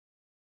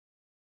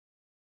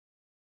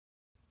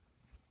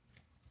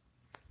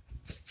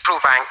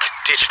Central bank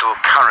digital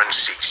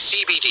currency,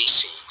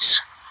 CBDCs.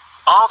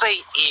 Are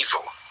they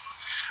evil?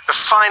 The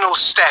final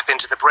step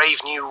into the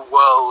brave new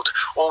world,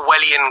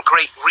 Orwellian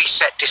Great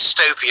Reset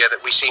dystopia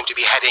that we seem to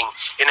be heading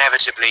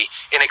inevitably,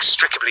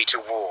 inextricably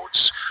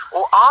towards?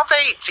 Or are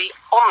they the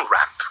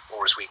on-ramp,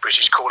 or as we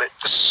British call it,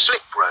 the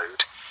slip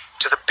road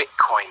to the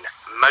Bitcoin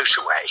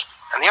motorway?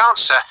 And the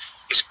answer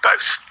is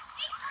both.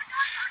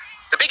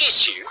 The big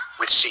issue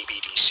with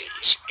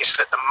CBDCs is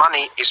that the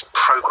money is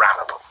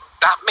programmable.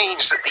 That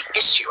means that the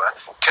issuer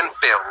can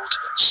build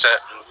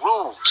certain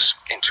rules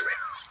into it.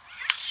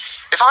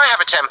 If I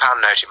have a £10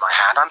 note in my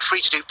hand, I'm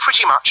free to do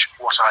pretty much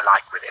what I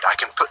like with it. I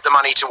can put the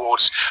money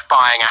towards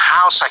buying a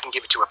house, I can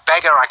give it to a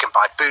beggar, I can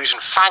buy booze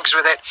and fags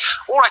with it,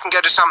 or I can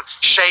go to some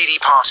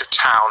shady part of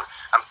town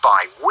and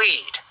buy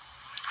weed.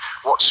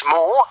 What's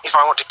more, if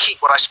I want to keep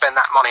what I spend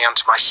that money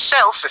unto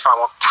myself, if I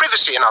want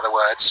privacy in other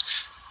words,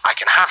 I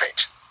can have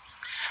it.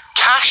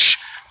 Cash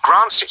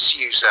grants its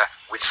user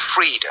with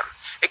freedom.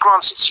 It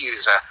grants its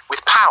user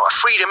with power.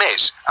 Freedom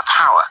is a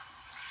power.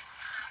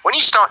 When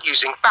you start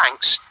using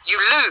banks, you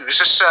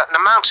lose a certain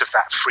amount of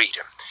that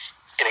freedom.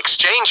 In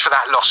exchange for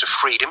that loss of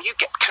freedom, you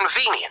get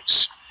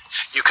convenience.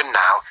 You can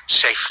now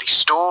safely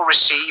store,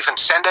 receive, and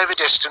send over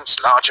distance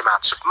large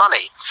amounts of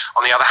money.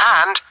 On the other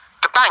hand,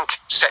 the bank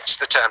sets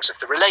the terms of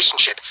the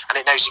relationship, and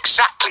it knows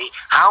exactly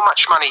how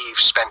much money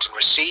you've spent and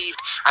received,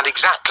 and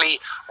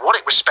exactly what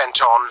it was spent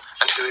on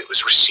and who it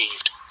was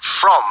received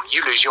from.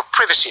 You lose your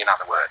privacy, in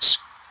other words.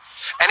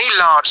 Any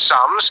large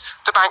sums,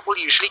 the bank will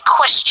usually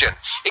question.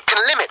 It can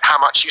limit how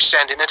much you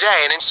send in a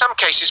day, and in some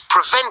cases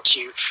prevent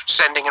you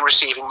sending and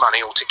receiving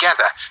money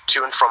altogether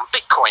to and from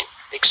Bitcoin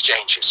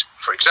exchanges,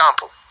 for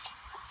example.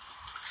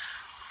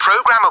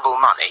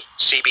 Programmable money,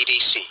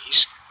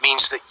 CBDCs,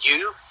 means that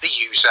you, the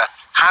user,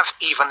 have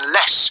even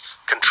less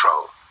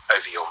control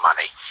over your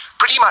money.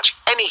 Pretty much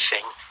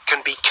anything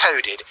can be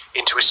coded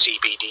into a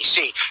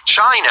CBDC.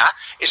 China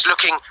is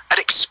looking at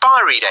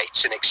expiry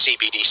dates in its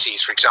CBDCs,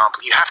 for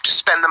example. You have to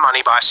spend the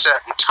money by a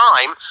certain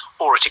time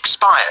or it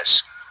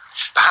expires.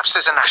 Perhaps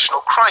there's a national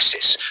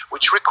crisis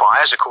which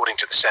requires, according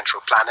to the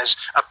central planners,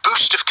 a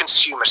boost of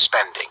consumer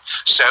spending,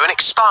 so an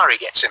expiry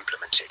gets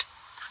implemented.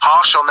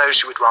 Harsh on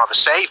those who would rather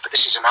save, but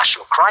this is a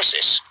national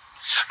crisis.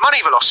 Money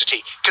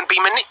velocity can be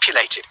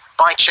manipulated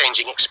by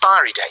changing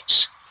expiry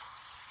dates.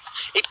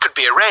 It could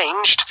be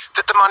arranged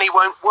that the money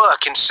won't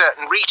work in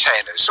certain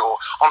retailers or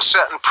on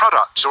certain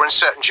products or in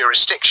certain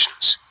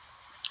jurisdictions.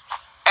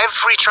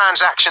 Every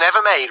transaction ever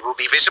made will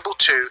be visible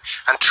to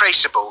and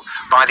traceable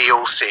by the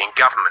all-seeing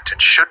government,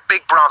 and should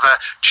Big Brother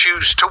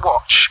choose to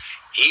watch,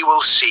 he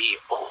will see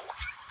all.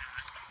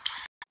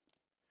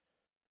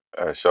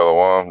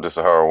 Shalom, this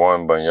is Hara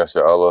One, Ban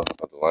Yasha Allah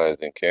of the Lions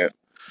Den Camp.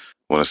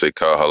 I want to say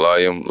Kal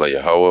Halayim, La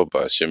Yahweh,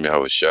 Ba Hashem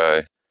Yahweh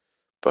Shai,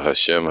 Ba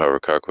Hashem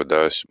Harakah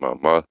Kodash,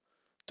 Ma'amah.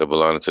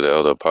 Double honor to the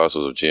elder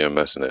apostles of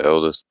GMS and the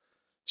elders.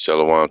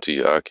 Shalom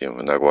to Yakim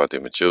and Nagwate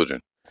and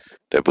children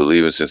that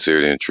believe in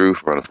sincerity and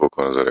truth around the four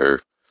corners of the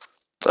earth.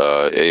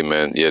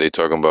 Amen. Yeah, they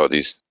talking about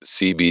these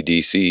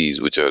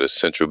CBDCs, which are the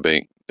central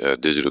bank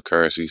digital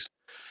currencies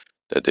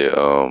that they're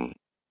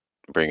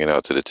bringing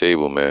out to the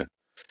table, man.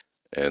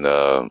 And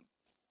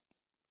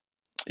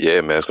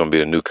yeah, man, it's gonna be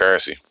the new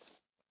currency.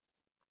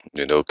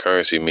 You know,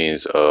 currency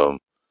means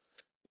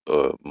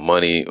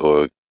money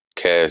or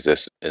cash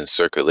that's in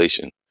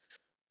circulation.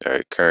 All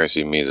right,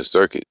 currency means a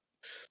circuit.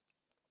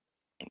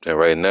 And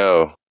right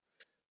now,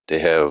 they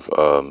have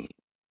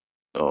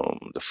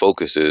the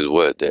focus is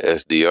what? The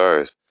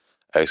SDRs.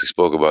 I actually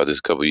spoke about this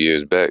a couple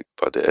years back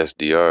about the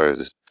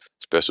SDRs,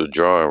 special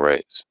drawing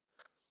rights,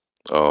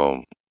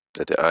 that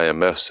the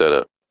IMF set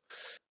up.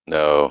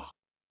 Now,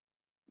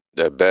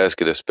 that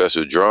basket of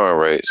special drawing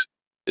rights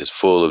is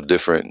full of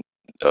different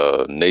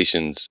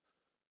nations'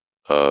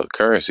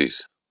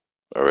 currencies.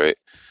 All right.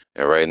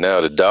 And right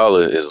now, the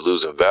dollar is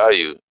losing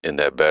value in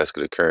that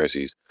basket of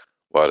currencies,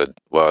 while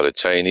the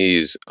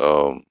Chinese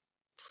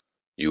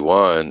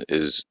yuan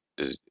is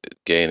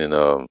gaining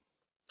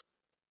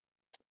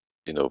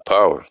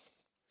power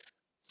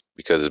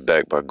because it's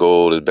backed by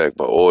gold, it's backed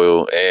by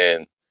oil,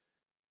 and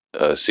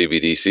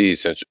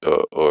CBDC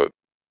or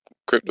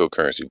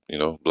cryptocurrency,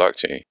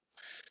 blockchain.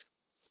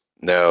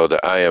 Now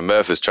the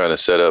IMF is trying to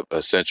set up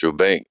a central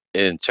bank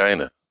in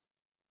China.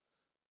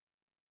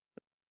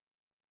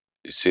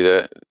 You see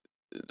that?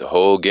 The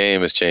whole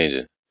game is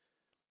changing.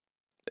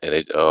 And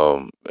it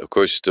of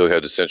course you still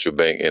have the central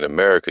bank in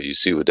America. You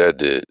see what that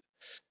did.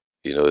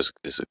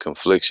 It's a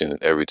confliction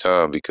every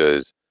time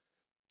because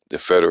the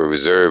Federal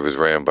Reserve is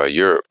ran by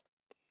Europe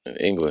and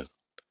England,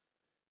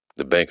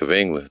 the Bank of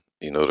England,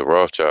 the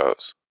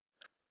Rothschilds.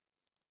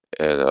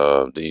 And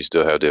then you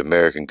still have the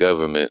American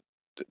government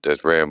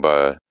that's ran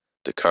by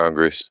the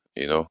Congress,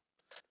 and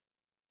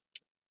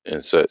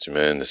such,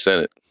 man, the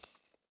Senate.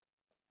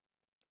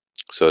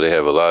 So they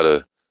have a lot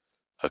of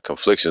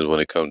conflictions when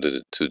it comes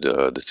to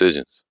the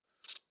decisions.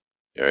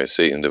 All right,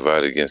 Satan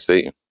divided against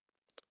Satan.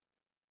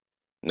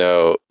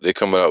 Now they're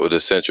coming out with a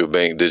central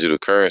bank digital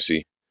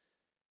currency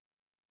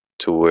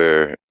to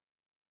where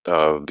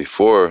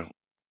before,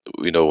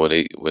 when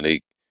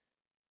they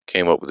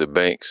came up with the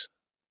banks,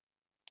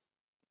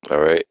 all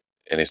right,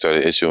 and they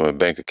started issuing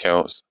bank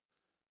accounts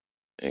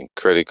and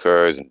credit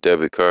cards and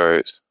debit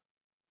cards,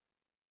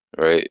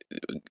 right?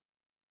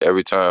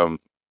 Every time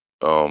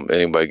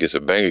anybody gets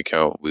a bank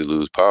account, we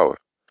lose power.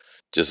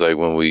 Just like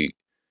when we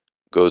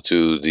go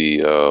to the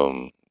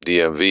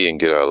DMV and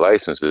get our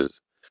licenses,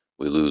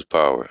 we lose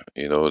power.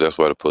 You know, that's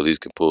why the police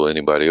can pull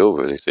anybody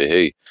over. They say,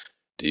 "Hey,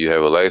 do you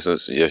have a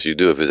license?" Yes, you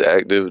do. If it's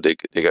active, they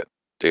got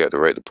the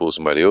right to pull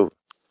somebody over.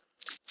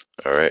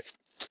 All right,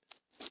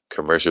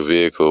 commercial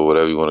vehicle,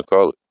 whatever you want to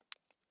call it.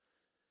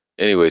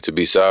 Anyway, to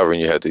be sovereign,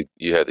 you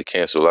had to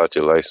cancel out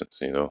your license.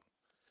 You know,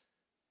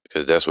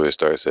 because that's where it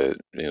starts at.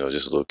 You know,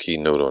 just a little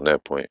keynote on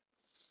that point.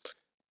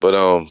 But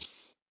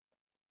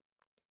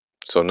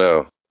so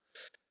now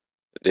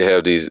they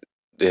have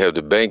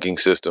the banking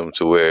system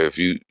to where if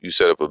you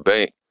set up a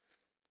bank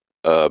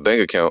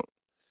account,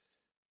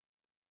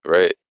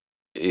 right,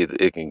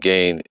 it can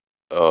gain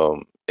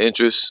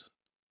interest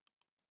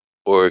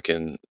or it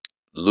can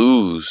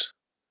lose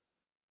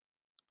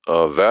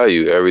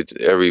value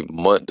every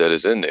month that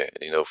is in there.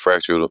 You know,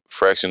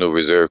 fractional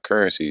reserve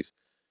currencies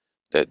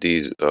that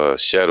these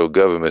shadow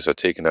governments are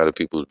taking out of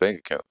people's bank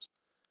accounts.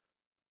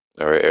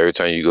 All right, every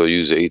time you go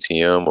use the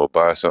ATM or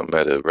buy something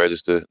at a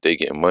register, they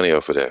getting money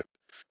off of that.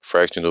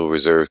 Fractional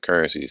reserve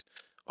currencies.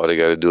 All they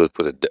got to do is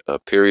put a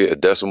period, a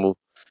decimal,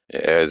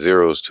 and add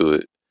zeros to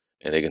it,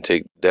 and they can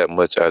take that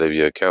much out of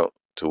your account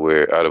to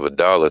where out of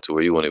 $1 to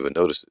where you won't even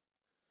notice it,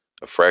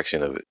 a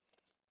fraction of it.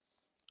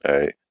 All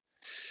right,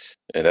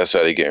 and that's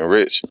how they getting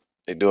rich.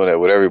 They doing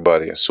that with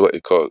everybody and sweat.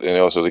 And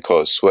also they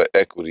call it sweat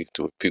equity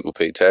to where people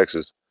pay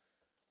taxes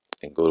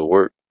and go to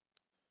work.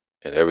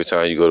 And every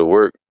time you go to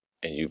work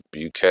and you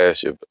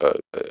cash a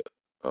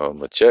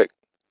check,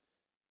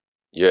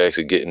 you're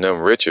actually getting them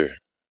richer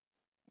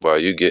while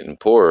you getting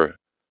poorer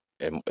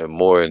and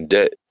more in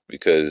debt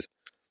because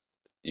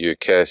you're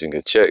cashing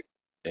a check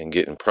and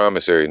getting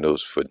promissory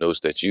notes for notes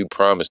that you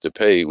promised to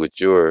pay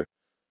with your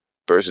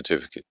birth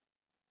certificate.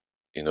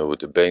 You know, what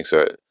the banks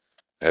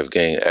have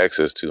gained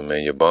access to,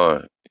 man, your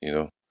bond, you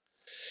know.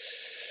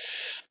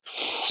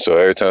 So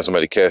every time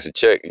somebody cash a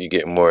check, you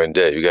get more in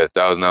debt. You got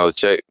 $1,000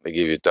 check, they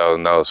give you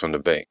 $1,000 from the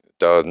bank.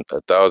 A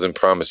thousand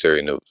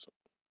promissory notes.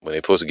 When they're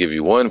supposed to give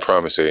you one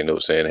promissory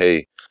note saying,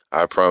 "Hey,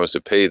 I promise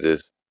to pay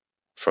this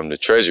from the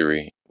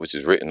treasury," which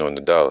is written on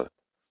the dollar.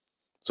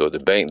 So what the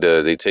bank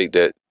does, they take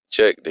that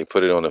check, they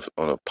put it on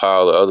a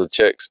pile of other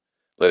checks,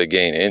 let it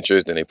gain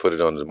interest, then they put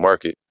it on the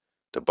market,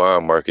 the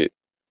bond market,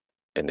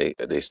 and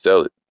they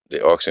sell it.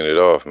 They auction it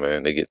off,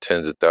 man. They get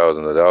tens of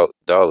thousands of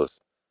dollars.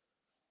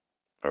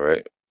 All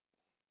right,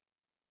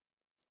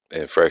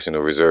 and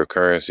fractional reserve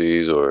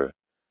currencies, or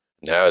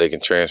now they can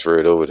transfer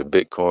it over to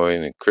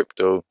Bitcoin and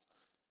crypto.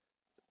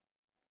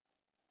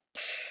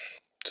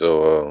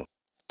 So,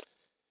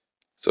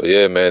 so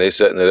yeah, man, they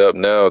setting it up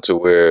now to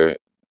where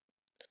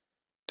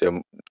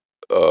them,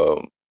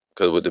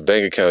 because with the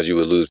bank accounts, you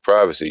would lose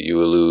privacy, you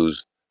would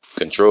lose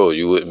control,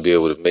 you wouldn't be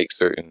able to make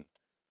certain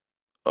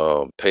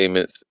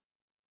payments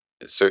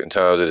at certain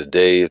times of the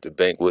day if the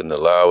bank wouldn't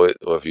allow it,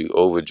 or if you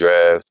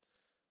overdraft,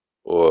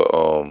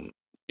 or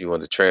you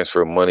want to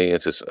transfer money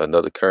into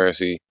another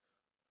currency,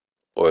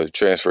 or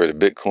transfer to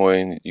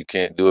Bitcoin, you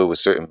can't do it with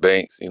certain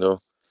banks. You know,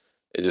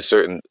 it's just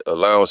certain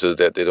allowances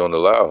that they don't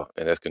allow,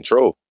 and that's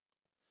control.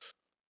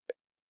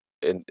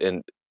 In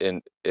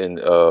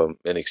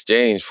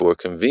exchange for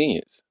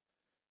convenience.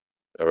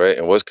 All right,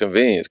 and what's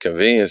convenience?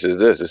 Convenience is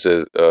this. It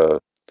says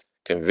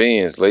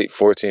convenience, late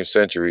 14th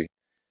century,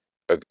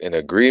 an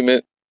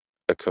agreement,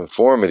 a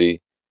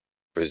conformity,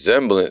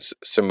 resemblance,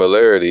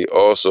 similarity,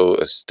 also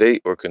a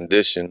state or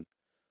condition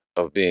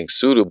of being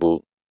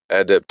suitable,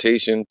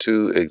 adaptation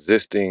to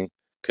existing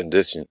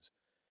conditions,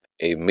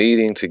 a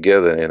meeting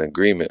together, an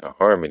agreement, a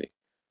harmony.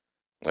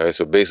 All right,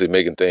 so basically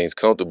making things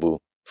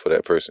comfortable for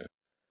that person.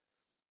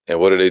 And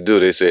what do?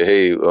 They say,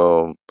 hey,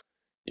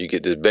 you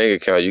get this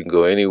bank account, you can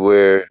go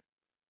anywhere,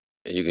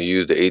 and you can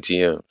use the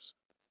ATMs,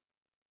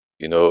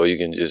 you know, or you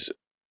can just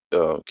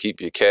keep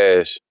your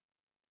cash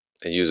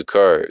and use a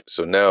card.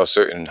 So now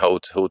certain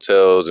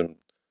hotels and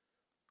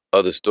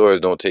other stores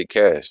don't take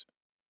cash,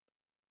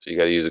 so you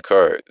got to use a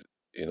card.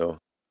 You know,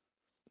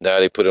 now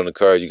they put on the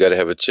card, you got to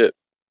have a chip.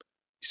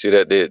 You see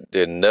that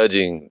they're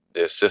nudging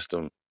their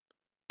system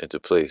into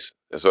place.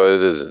 That's all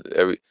it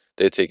is.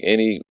 They take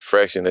any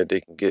fraction that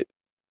they can get.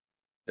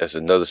 That's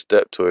another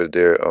step towards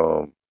their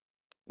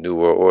new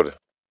world order.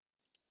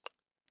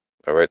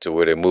 All right, to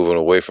where they're moving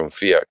away from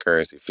fiat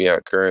currency.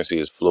 Fiat currency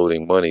is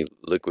floating money,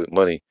 liquid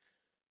money,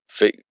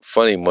 fake,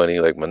 funny money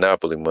like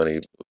monopoly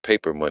money,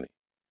 paper money.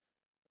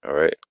 All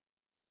right,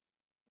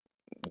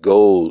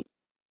 gold.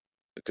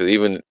 Because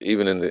even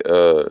in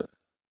the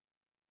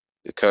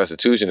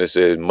Constitution, it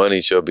says money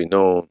shall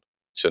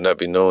not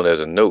be known as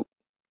a note,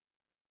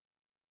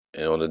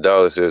 and on the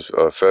dollar it says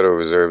Federal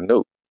Reserve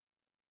note.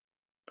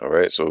 All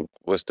right, so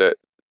what's that?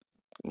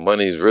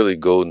 Money is really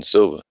gold and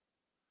silver,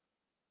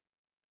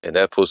 and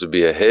that's supposed to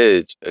be a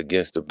hedge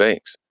against the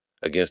banks,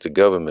 against the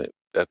government.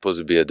 That's supposed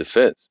to be a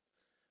defense,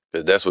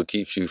 because that's what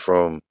keeps you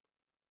from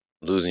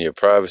losing your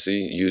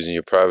privacy, using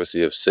your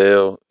privacy of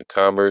sale and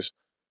commerce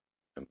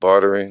and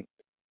bartering,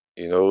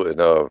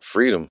 and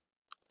freedom.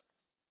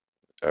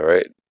 All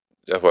right.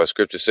 That's why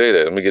scriptures say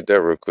that. Let me get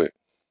that real quick.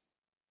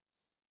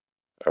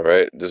 All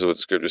right. This is what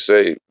the scriptures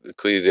say.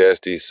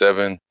 Ecclesiastes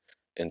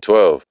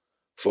 7:12.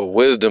 For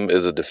wisdom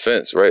is a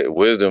defense, right?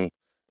 Wisdom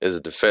is a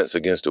defense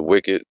against the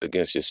wicked,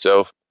 against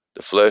yourself,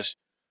 the flesh,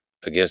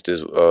 against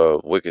this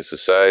wicked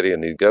society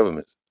and these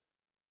governments.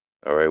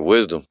 All right.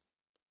 Wisdom.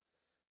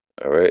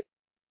 All right.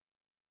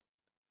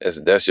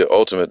 That's your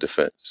ultimate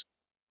defense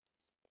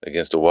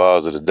against the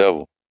wiles of the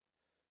devil.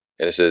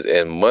 And it says,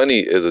 and money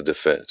is a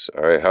defense.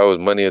 All right. How is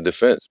money a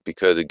defense?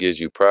 Because it gives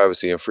you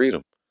privacy and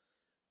freedom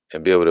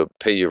and be able to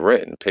pay your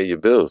rent and pay your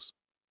bills.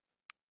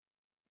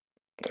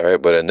 All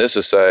right. But in this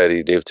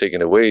society, they've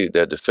taken away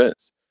that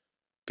defense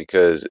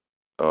because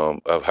of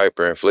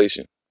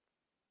hyperinflation.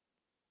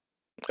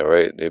 All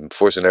right. They're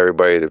forcing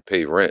everybody to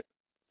pay rent.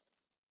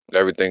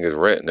 Everything is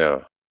rent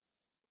now.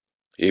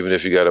 Even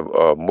if you got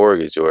a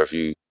mortgage or if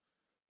you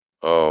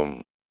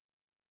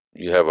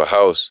have a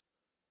house,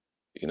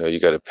 you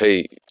got to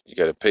pay. You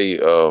got to pay.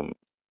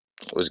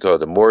 What's it called?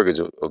 The mortgage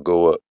will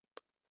go up,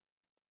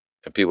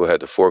 and people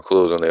had to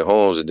foreclose on their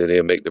homes, and then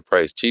they'll make the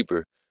price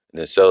cheaper, and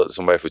then sell it to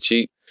somebody for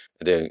cheap,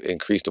 and then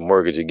increase the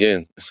mortgage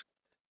again,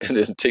 and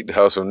then take the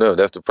house from them.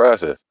 That's the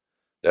process.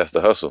 That's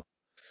the hustle.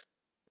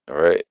 All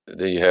right.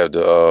 Then you have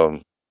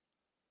the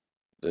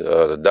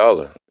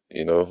dollar.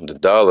 The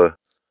dollar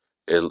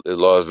it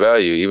lost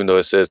value, even though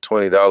it says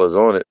 $20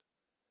 on it.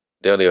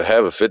 They don't even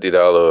have a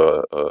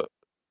 $50.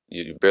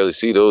 You barely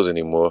see those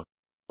anymore.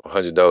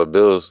 $100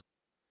 bills,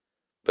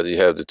 but you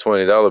have the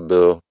 $20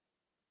 bill.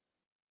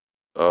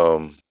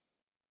 Um,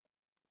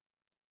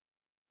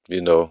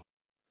 you know,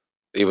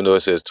 even though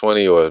it says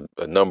 20 or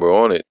a number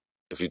on it,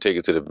 if you take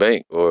it to the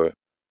bank or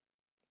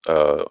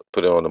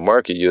put it on the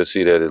market, you'll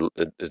see that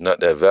it's not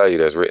that value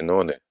that's written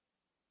on there.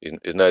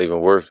 It's not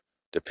even worth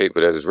the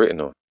paper that it's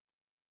written on.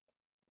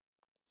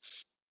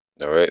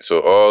 All right, so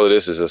all of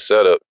this is a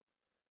setup,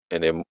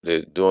 and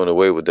they're doing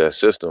away with that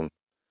system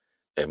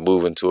and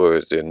moving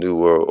towards their new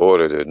world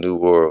order, their new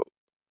world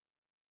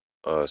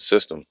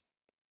system.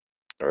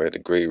 All right, the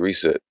Great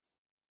Reset.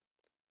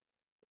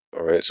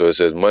 All right, so it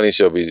says money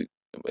shall be,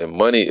 and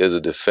money is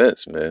a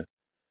defense, man.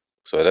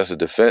 So that's a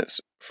defense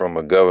from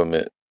a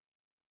government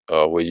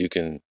where you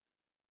can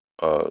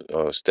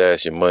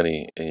stash your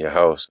money in your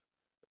house,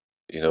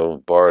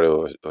 barter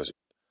or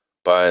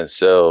buy and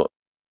sell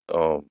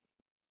um,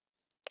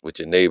 with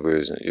your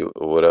neighbors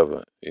or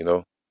whatever.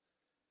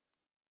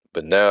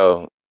 But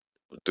now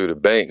through the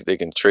banks, they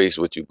can trace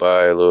what you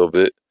buy a little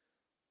bit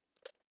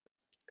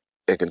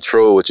and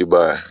control what you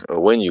buy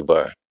or when you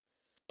buy.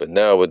 But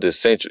now with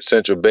this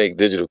central bank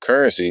digital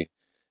currency,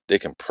 they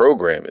can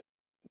program it.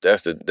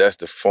 That's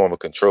the form of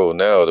control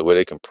now, the way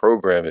they can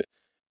program it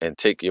and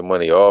take your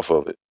money off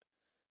of it,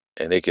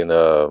 and they can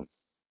the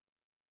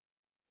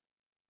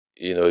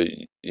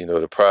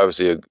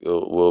privacy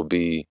will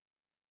be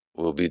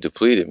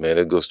depleted, man.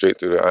 It'll go straight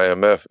through the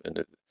IMF and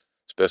the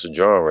special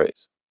drawing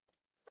rights.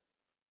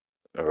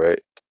 All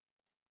right,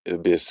 it'll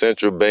be a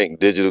central bank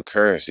digital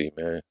currency,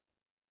 man,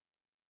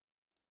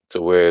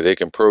 to where they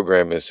can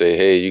program and say,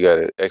 hey, you got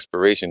an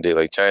expiration date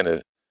like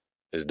China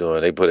is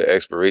doing. They put an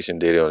expiration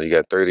date on it. You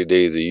got 30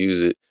 days to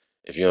use it.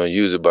 If you don't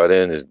use it by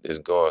then, it's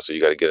gone. So you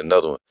got to get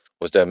another one.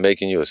 What's that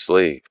making you? A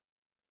slave.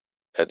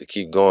 Have to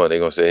keep going. They're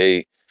gonna say,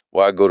 hey,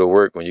 why go to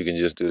work when you can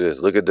just do this?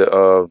 Look at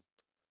the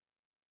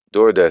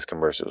DoorDash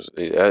commercials.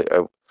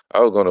 I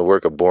was going to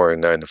work a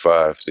boring 9 to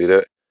 5. See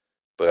that?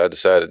 But I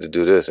decided to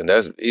do this, and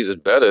that's either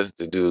better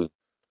to do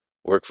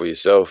work for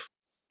yourself,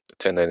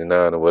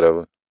 1099 or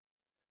whatever.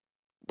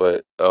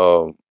 But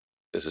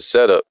it's a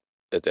setup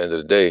at the end of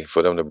the day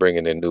for them to bring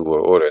in their new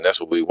world order, and that's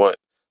what we want.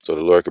 So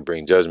the Lord could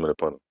bring judgment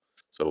upon them.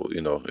 So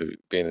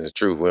being in the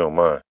truth, we don't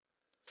mind.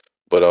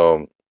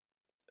 But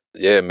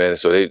yeah, man.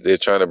 So they're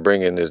trying to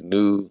bring in this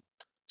new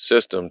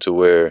system to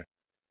where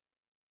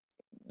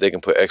they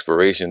can put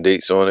expiration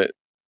dates on it,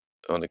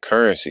 on the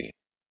currency,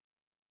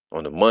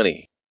 on the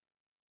money,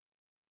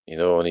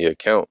 on the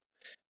account.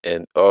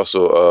 And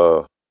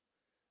also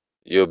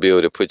you'll be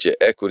able to put your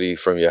equity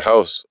from your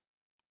house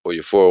or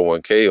your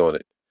 401k on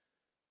it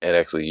and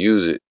actually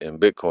use it in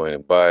Bitcoin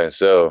and buy and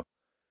sell,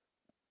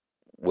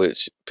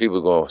 which people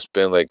are gonna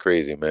spend like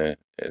crazy, man.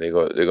 And they're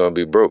gonna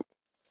be broke.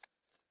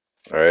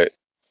 All right.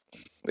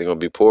 They're gonna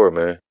be poor,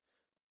 man.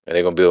 And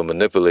they're gonna be able to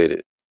manipulate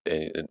it.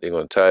 And they're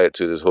gonna tie it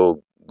to this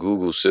whole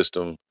Google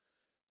system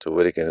to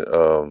where they can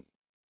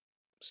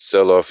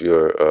sell off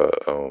your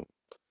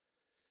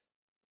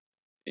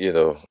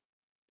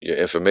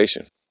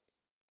information.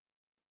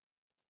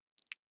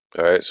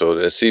 All right, so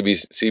the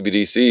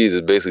Cbdc's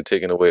is basically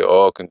taking away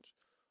all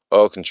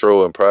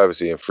control and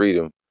privacy and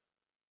freedom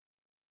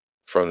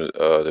from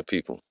the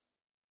people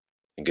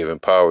and giving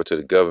power to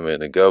the government.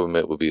 And the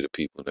government will be the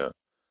people now.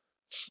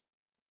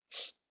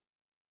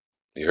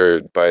 You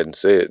heard Biden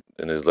say it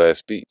in his last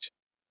speech.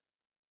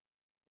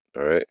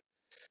 All right,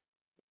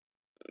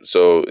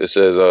 so it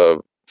says,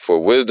 for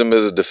wisdom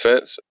is a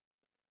defense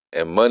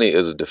and money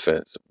is a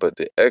defense. But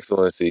the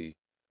excellency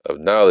of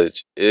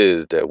knowledge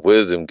is that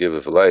wisdom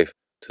giveth life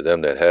to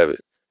them that have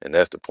it. And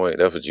that's the point.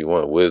 That's what you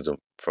want, wisdom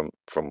from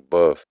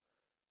above.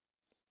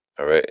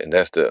 All right. And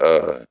that's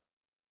the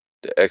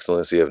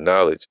excellency of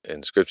knowledge.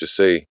 And scriptures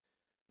say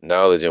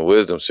knowledge and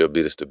wisdom shall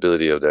be the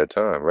stability of that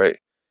time, right?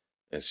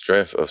 And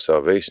strength of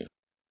salvation.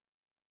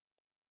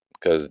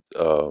 Because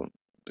the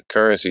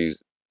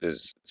currencies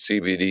is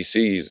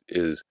CBDCs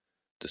is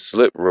the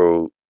slip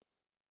road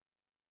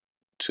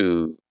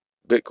to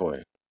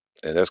Bitcoin.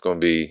 And that's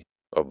going to be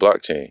a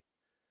blockchain.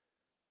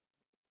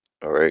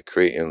 All right,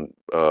 creating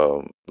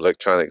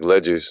electronic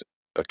ledgers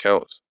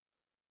accounts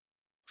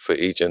for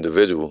each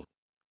individual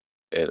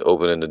and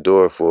opening the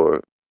door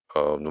for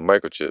the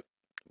microchip,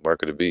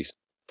 mark of the beast.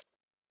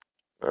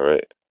 All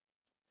right.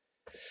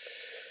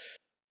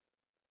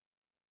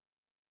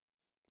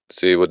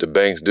 See what the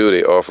banks do?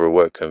 They offer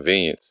what?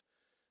 Convenience.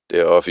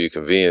 They offer you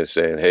convenience,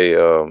 saying, "Hey,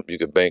 you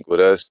can bank with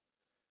us.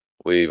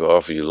 We even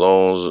offer you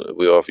loans.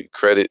 We offer you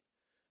credit."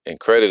 And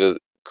credit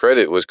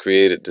was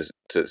created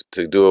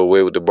to do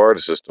away with the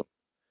barter system.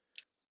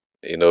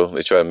 You know,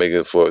 they try to make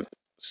it for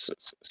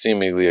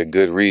seemingly a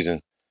good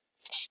reason.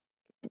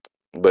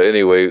 But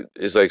anyway,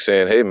 it's like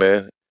saying, "Hey,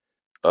 man,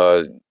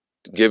 uh,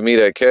 give me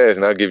that cash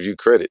and I'll give you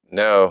credit."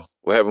 Now,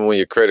 what happened when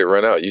your credit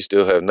run out? You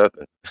still have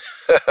nothing.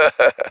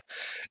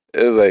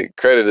 It's like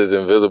credit is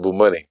invisible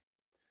money.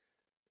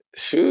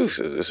 Shoo,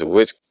 it's a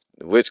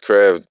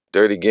witchcraft,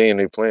 dirty game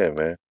they playing,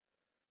 man.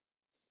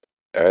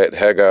 All right,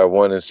 Haggai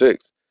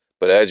 1:6.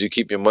 But as you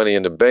keep your money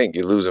in the bank,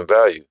 you're losing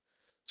value.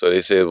 So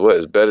they said, what?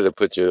 It's better to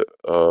put your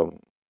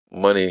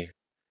money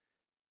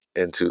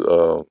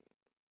into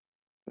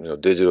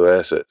digital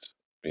assets,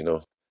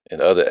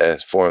 and other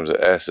forms of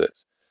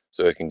assets,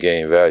 so it can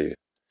gain value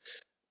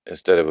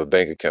instead of a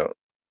bank account.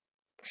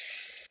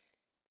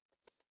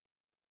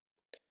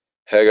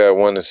 Haggai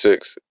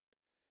 1:6.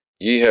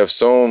 Ye have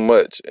sown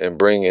much and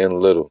bring in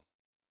little.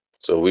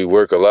 So we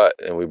work a lot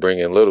and we bring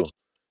in little.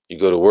 You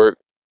go to work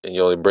and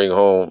you only bring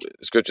home.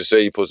 The scriptures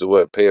say you're supposed to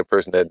what? Pay a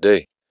person that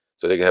day,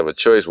 so they can have a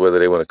choice whether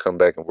they want to come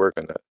back and work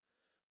or not.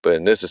 But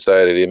in this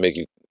society, they make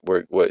you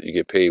work what? You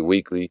get paid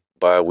weekly,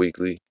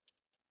 bi-weekly,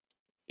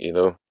 you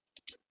know.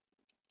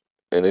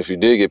 And if you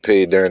did get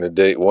paid during the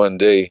day, one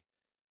day,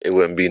 it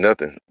wouldn't be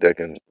nothing that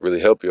can really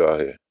help you out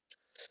here.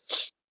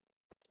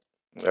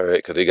 All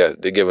right, because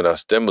they're giving out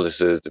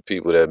stimuluses to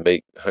people that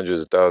make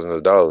hundreds of thousands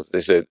of dollars.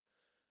 They said,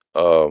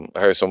 I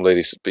heard some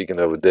lady speaking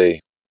the other day.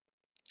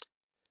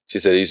 She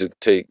said it used to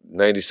take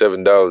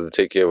 $97 to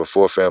take care of a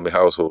 4-family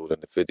household in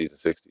the 50s and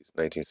 60s,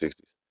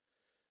 1960s.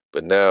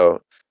 But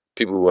now,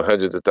 people with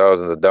hundreds of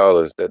thousands of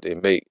dollars that they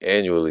make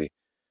annually,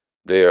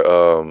 they're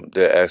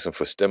asking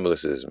for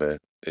stimuluses, man.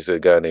 They said a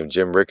guy named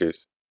Jim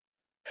Rickards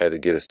had to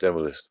get a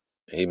stimulus.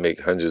 And he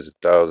makes hundreds of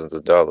thousands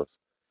of dollars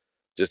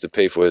just to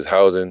pay for his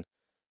housing,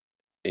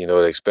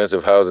 the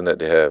expensive housing that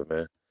they have,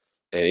 man.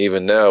 And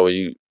even now, when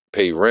you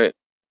pay rent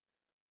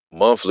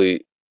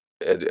monthly,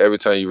 every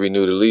time you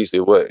renew the lease,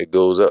 it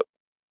goes up.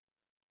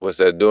 What's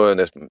that doing?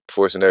 That's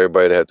forcing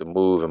everybody to have to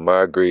move and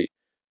migrate,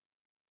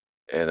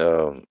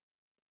 and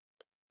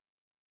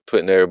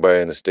putting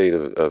everybody in a state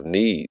of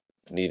needing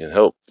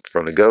help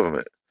from the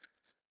government.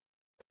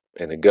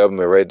 And the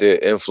government right there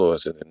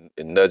influencing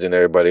and nudging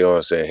everybody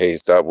on, saying, "Hey,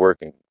 stop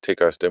working, take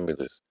our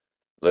stimulus,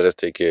 let us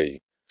take care of you."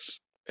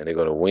 And they're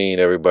gonna wean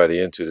everybody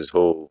into this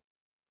whole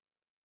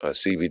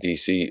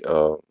CBDC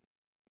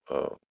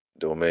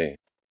domain.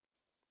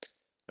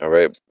 All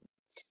right,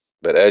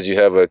 but as you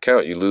have an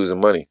account, you're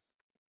losing money.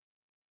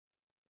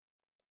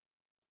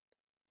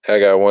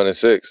 Haggai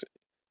 1:6.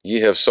 Ye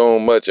have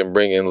sown much and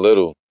bring in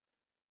little.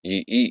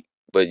 Ye eat,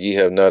 but ye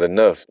have not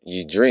enough.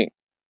 Ye drink,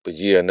 but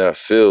ye are not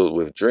filled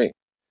with drink.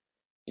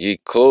 Ye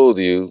clothe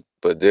you,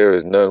 but there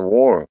is none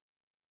warm.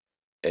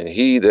 And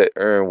he that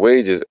earneth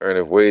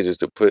wages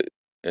to put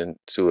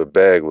into a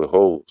bag with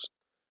holes.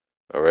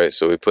 All right,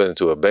 so we put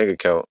into a bank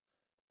account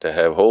to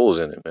have holes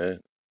in it, man.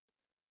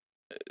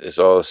 It's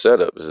all a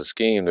setup. It's a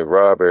scheme to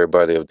rob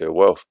everybody of their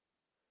wealth.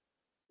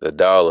 The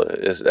dollar,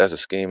 that's a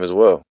scheme as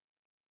well.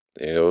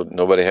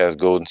 Nobody has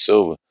gold and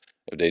silver.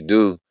 If they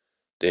do,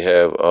 they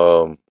have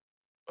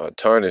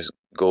tarnished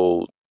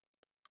gold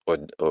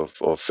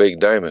or fake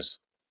diamonds,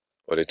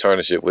 or they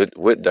tarnish it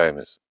with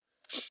diamonds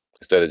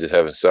instead of just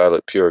having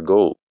solid pure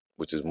gold,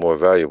 which is more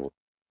valuable.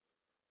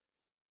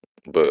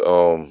 But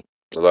a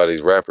lot of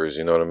these rappers,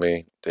 you know what I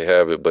mean? They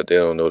have it, but they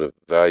don't know the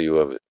value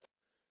of it,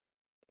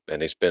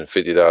 and they spend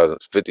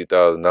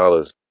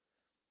 $50,000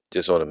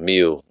 just on a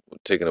meal,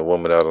 taking a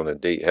woman out on a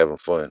date, having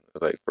fun.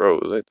 It's like, bro,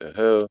 what the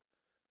hell?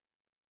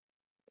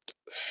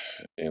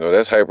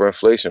 That's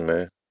hyperinflation,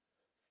 man.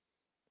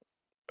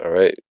 All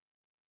right,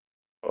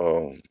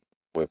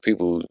 where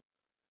people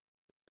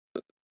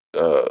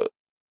uh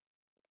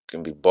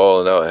can be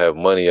balling out, have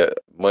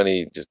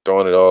money just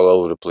throwing it all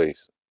over the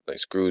place, like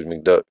Scrooge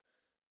McDuck,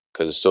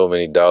 because there's so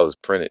many dollars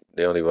printed.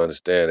 They don't even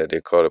understand that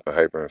they're caught up in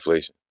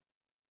hyperinflation,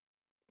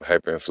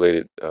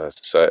 hyperinflated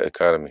society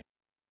economy.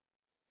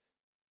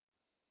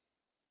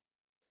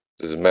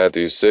 This is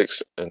Matthew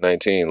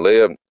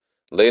 6:19.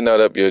 lay not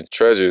up your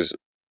treasures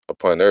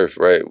upon earth,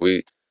 right?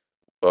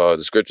 The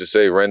scriptures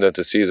say, render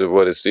unto Caesar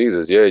what is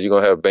Caesar's. Yeah, you're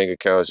gonna have bank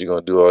accounts, you're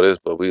gonna do all this,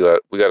 but we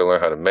got to learn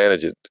how to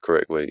manage it the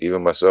correct way,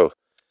 even myself.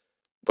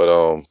 But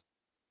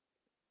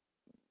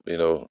you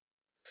know,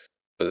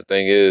 but the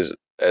thing is,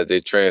 as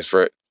they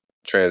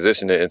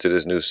transition it into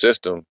this new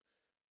system,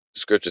 the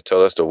scriptures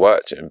tell us to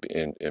watch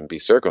and be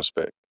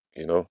circumspect.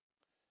 You know,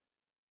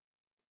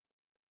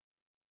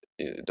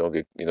 don't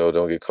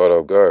get caught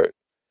off guard.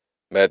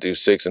 Matthew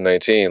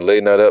 6:19,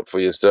 lay not up for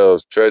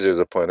yourselves treasures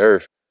upon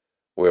earth,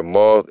 where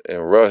moth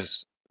and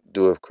rust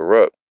doeth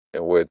corrupt,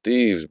 and where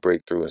thieves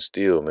break through and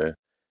steal, man.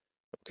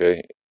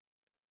 Okay?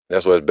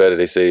 That's why it's better.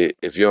 They say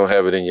if you don't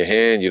have it in your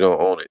hand, you don't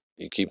own it.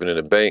 You keep it in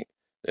the bank,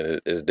 and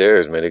it's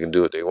theirs, man. They can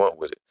do what they want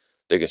with it.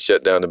 They can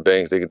shut down the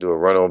banks. They can do a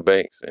run on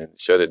banks and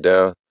shut it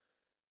down,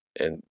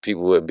 and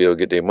people would be able to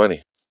get their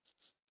money.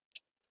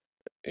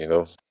 You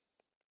know,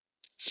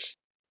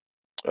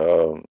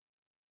 um,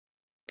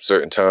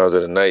 certain times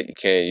of the night you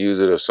can't use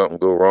it, or something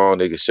go wrong,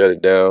 they can shut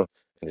it down.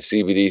 And the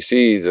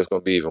CBDCs, that's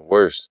gonna be even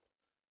worse.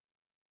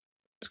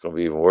 It's gonna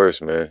be even worse,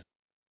 man.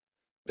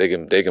 They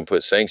can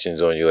put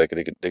sanctions on you, like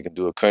they can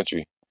do a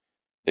country.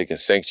 They can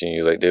sanction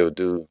you like they would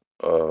do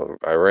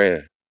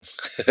Iran.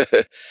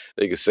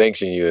 They can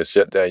sanction you and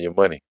shut down your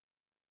money.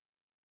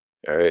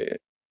 All right,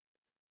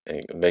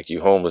 and make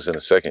you homeless in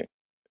a second.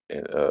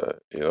 And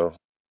and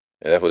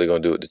that's what they're gonna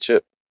do with the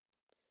chip.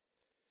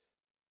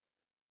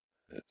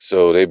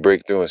 So they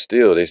break through and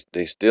steal.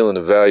 They stealing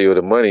the value of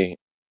the money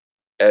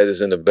as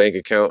it's in the bank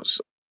accounts,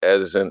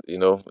 as it's in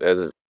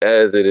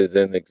as it is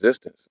in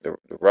existence. The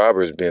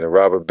robbers being the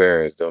robber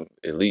barons, the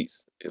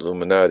elites,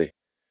 Illuminati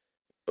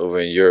over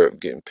in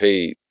Europe getting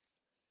paid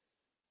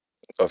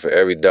off of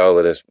every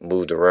dollar that's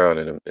moved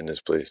around in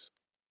this place.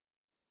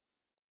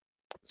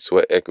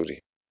 Sweat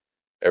equity.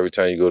 Every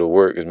time you go to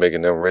work is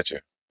making them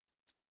richer.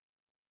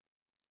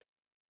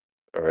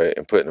 All right,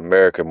 and putting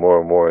America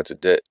more and more into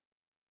debt.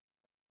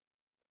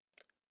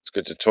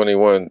 Scripture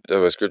 21,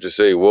 that's what scripture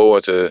say, woe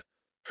unto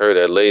her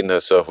that laden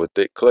herself with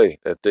thick clay.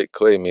 That thick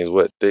clay means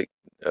what? Thick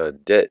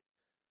debt,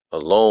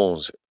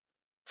 loans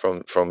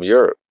from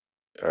Europe.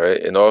 All right,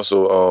 and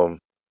also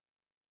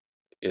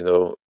you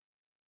know,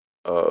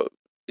 uh,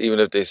 even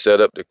if they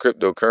set up the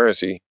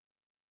cryptocurrency,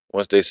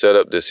 once they set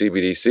up the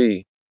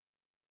CBDC,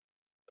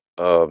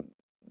 um,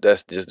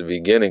 that's just the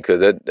beginning, because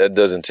that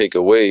doesn't take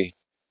away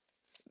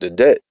the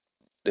debt.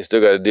 They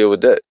still got to deal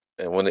with that.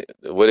 And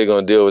the way they're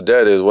gonna deal with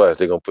that is what?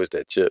 They're gonna push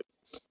that chip.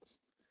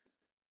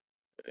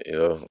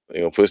 They're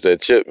gonna push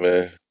that chip,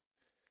 man.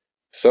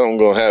 Something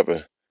gonna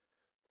happen.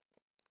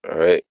 All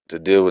right, to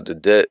deal with the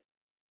debt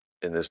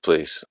in this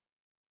place.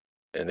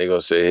 And they're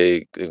gonna say, hey,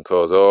 it can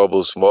cause all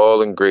both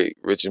small and great,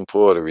 rich and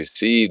poor, to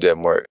receive that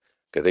mark,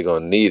 because they're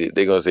gonna need it.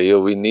 They're gonna say,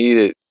 yo, we need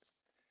it.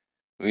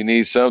 We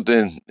need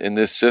something in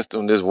this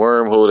system, this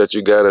wormhole that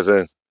you got us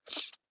in.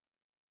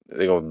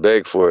 They're gonna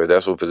beg for it.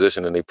 That's what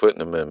positioning they putting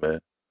them in, man.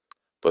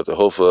 But the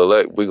hopeful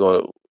elect, we're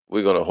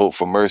gonna hope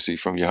for mercy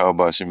from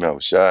Yahweh Shem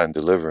Shai and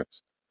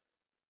deliverance.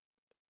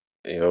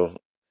 You know,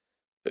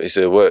 they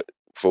said what?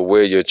 For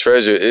where your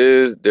treasure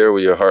is, there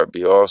will your heart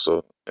be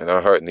also. And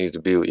our heart needs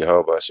to be with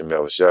Yahweh Shem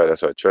Shai.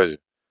 That's our treasure.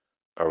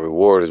 Our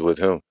reward is with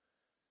him.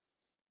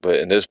 But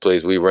in this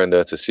place, we render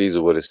unto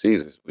Caesar what is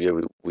Caesar's.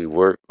 We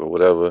work or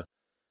whatever,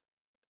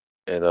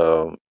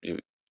 and you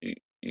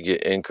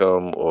get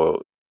income,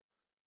 or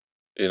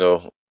you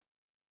know,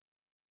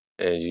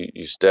 and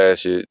you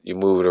stash it, you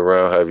move it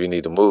around however you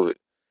need to move it.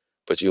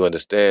 But you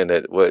understand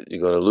that what you're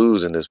gonna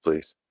lose in this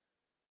place.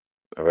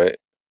 All right,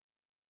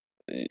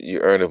 you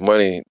earn enough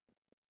money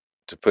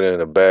to put it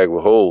in a bag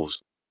with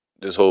holes.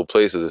 This whole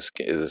place is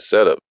a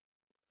setup.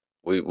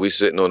 We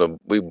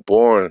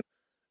born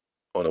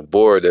on a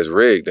board that's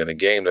rigged, and a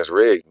game that's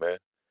rigged, man.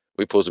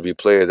 We supposed to be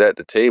players at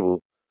the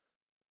table,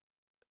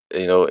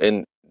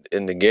 in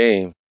the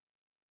game,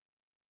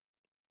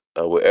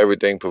 with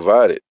everything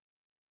provided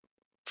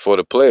for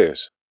the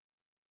players.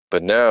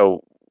 But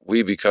now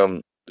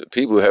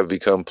people have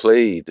become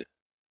played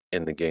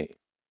in the game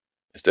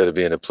instead of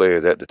being the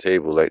players at the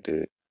table like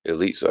the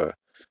elites are,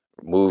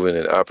 moving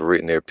and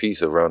operating their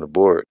piece around the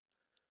board.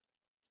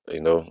 You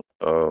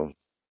know,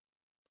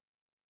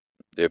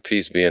 their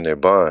piece being their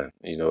bond.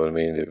 You know what I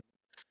mean? Their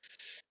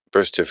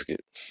birth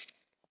certificate.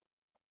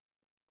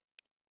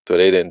 So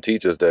they didn't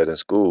teach us that in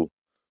school.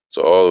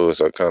 So all of us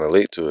are kind of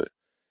late to it.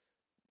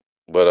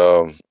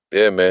 But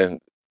yeah, man.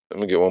 Let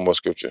me get one more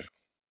scripture.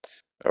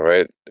 All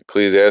right,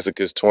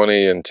 Ecclesiasticus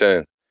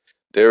 20:10.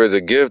 There is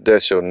a gift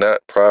that shall not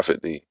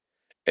profit thee,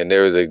 and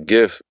there is a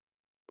gift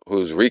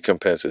whose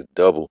recompense is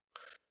double.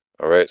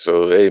 All right,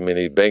 so hey, man,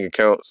 these bank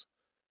accounts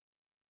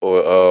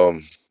or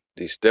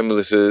these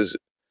stimuluses,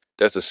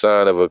 that's a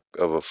sign of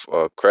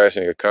a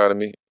crashing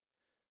economy.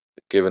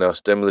 Giving out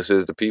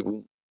stimuluses to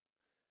people.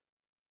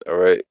 All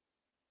right,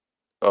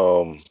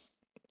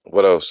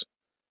 what else?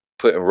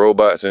 Putting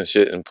robots and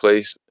shit in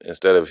place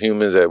instead of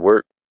humans at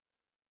work.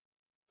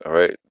 All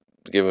right,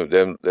 giving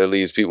them, that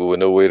leaves people with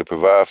no way to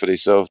provide for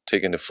themselves,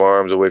 taking the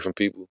farms away from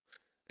people,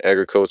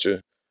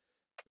 agriculture,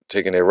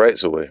 taking their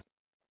rights away.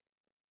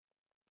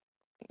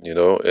 you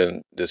know,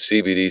 and the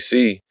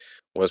CBDC,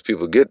 once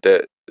people get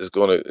that,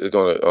 they're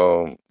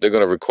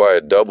gonna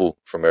require double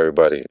from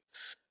everybody.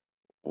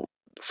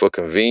 For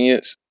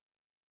convenience,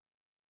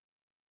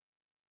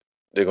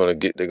 they're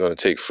gonna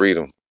take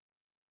freedom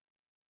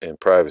and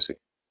privacy.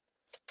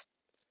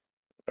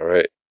 All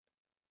right,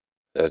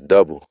 that's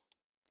double.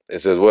 It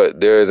says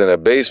what? There is an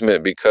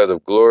abasement because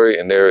of glory,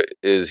 and there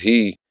is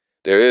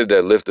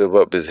that lifteth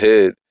up his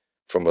head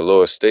from a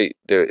lower state.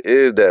 There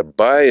is that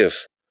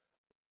buyeth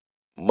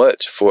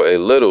much for a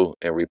little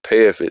and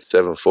repayeth it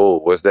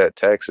sevenfold. What's that?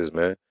 Taxes,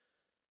 man.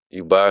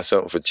 You buy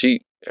something for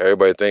cheap.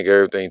 Everybody think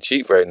everything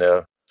cheap right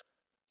now.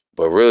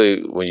 But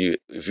really,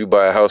 if you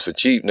buy a house for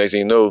cheap, next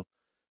thing you know,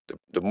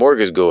 the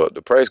mortgage go up,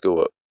 the price go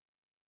up.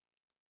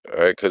 All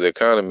right, because of the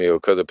economy or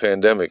because of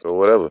pandemic or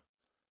whatever.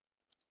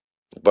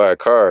 You buy a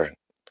car.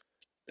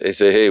 They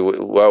say, hey,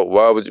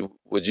 why would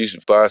you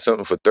buy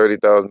something for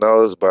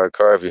 $30,000, buy a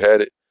car if you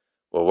had it?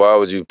 Well, why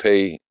would you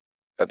pay?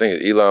 I think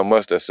it's Elon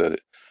Musk that said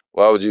it.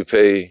 Why would you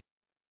pay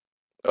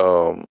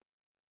um,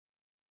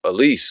 a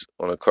lease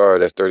on a car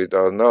that's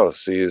 $30,000?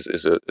 See, it's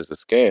a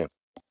scam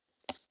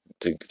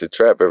to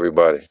trap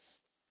everybody.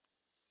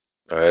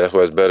 All right, that's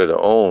why it's better to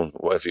own.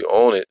 Well, if you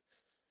own it,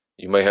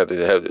 you might have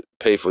to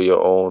pay for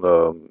your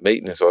own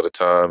maintenance all the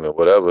time and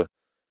whatever,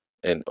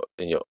 and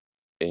and you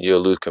and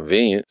you'll lose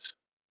convenience.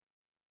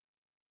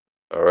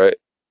 All right,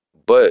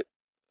 but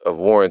of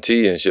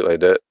warranty and shit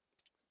like that.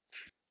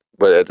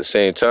 But at the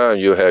same time,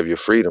 you'll have your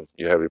freedom.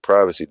 You have your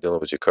privacy dealing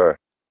with your car.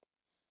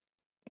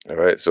 All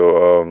right.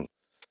 So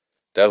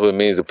that's what it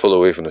means to pull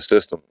away from the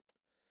system.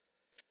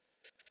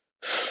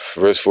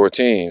 Verse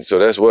 14. So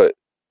that's what?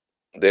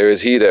 There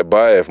is he that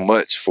buyeth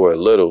much for a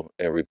little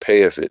and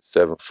repayeth it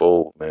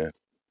sevenfold, man.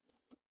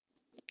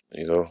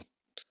 You know,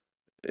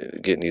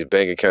 getting these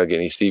bank accounts,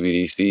 getting these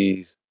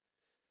CBDCs,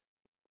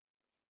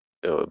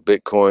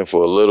 Bitcoin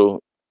for a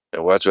little,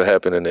 and watch what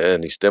happened in the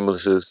end. These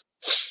stimuluses.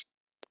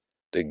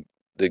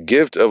 The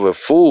gift of a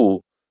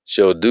fool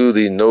shall do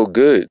thee no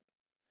good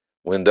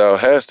when thou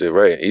hast it,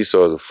 right?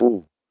 Esau is a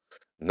fool.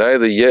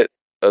 Neither yet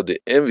of the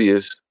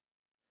envious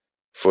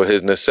for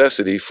his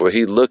necessity, for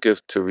he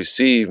looketh to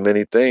receive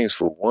many things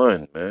for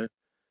one, man.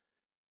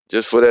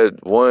 Just for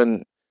that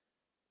one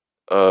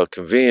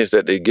convenience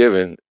that they're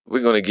giving,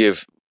 we're gonna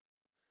give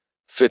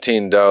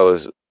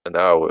 $15 an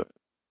hour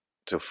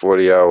to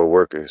 40-hour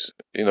workers.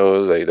 You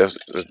know, it's like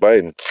that's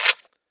Biden.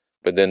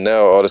 But then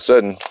now all of a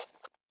sudden,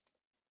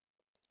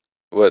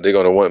 what, they're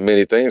gonna want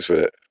many things for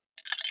that.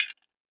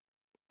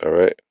 All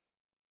right.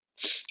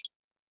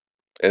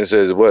 And it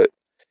says what?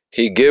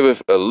 He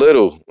giveth a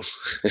little.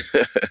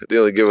 They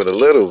only giving a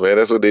little, man.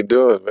 That's what they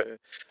doing, man.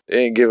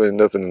 They ain't giving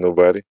nothing to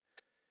nobody.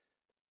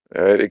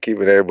 All right, they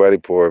keeping everybody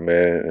poor,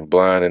 man, and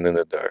blind and in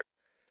the dark.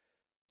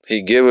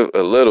 He giveth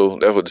a little.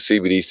 That's what the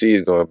CBDC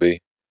is going to be.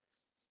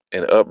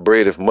 And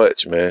upbraideth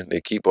much, man.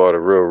 They keep all the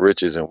real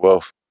riches and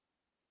wealth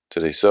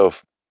to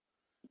themselves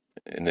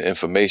and the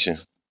information.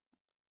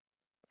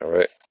 All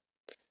right.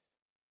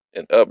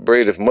 And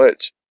upbraideth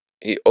much.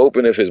 He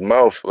openeth his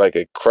mouth like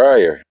a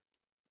crier.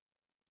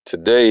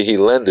 Today he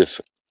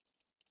lendeth.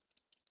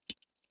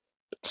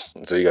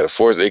 So you got to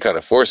force. They kind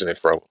of forcing it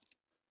from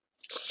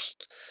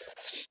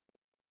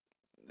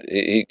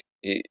him.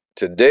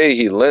 Today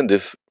he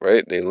lendeth,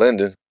 right? They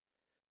lending.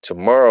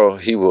 Tomorrow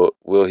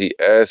will he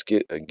ask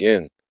it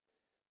again.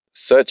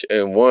 Such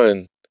an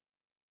one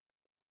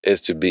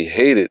is to be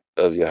hated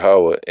of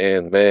Yahweh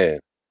and man.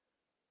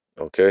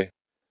 Okay?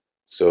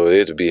 So it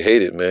is to be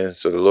hated, man.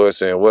 So the Lord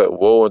saying, what?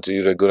 Woe unto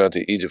you that go down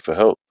to Egypt for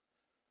help.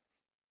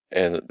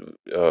 And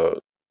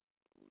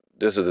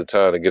this is the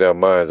time to get our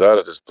minds out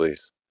of this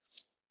place.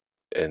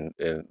 And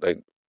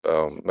like,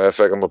 matter of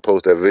fact, I'm gonna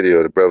post that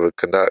video. The brother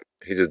Kanak,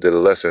 he just did a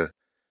lesson.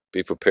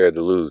 Be prepared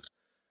to lose.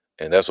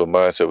 And that's what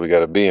mindset we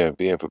gotta be in,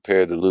 being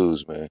prepared to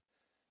lose, man.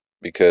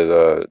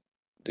 Because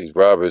these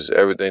robbers,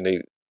 everything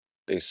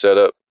they set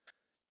up,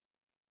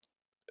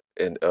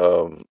 and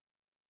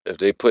if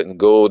they putting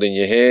gold in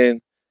your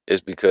hand, it's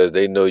because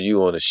they know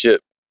you on a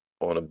ship,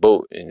 on a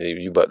boat, and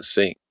you about to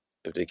sink.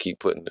 If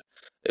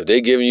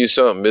they giving you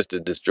something, it's to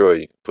destroy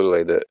you. Put it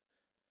like that,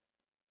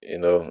 you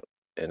know.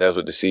 And that's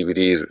what the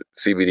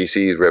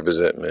CBDCs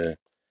represent, man.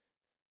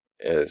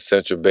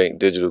 Central bank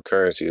digital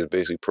currency is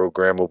basically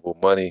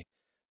programmable money,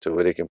 to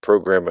where they can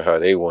program it how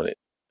they want it.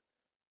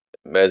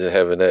 Imagine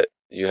having that.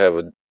 You have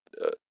a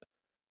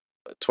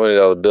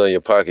 $20 bill in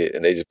your pocket,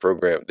 and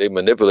they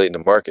manipulating the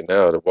market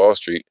now, the Wall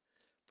Street,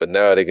 but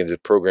now they can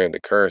just program the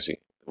currency,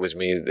 which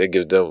means they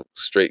give them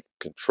straight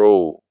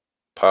control,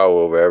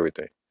 power over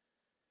everything.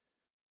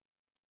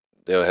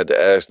 They don't have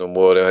to ask no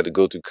more. They don't have to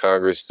go through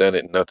Congress,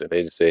 Senate, nothing.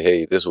 They just say,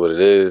 hey, this is what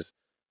it is,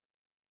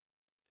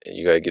 and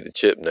you got to get the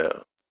chip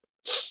now.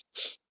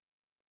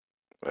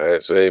 All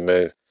right, so hey,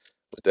 man,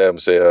 with that, I'm going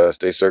to say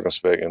stay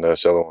circumspect and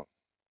shalom.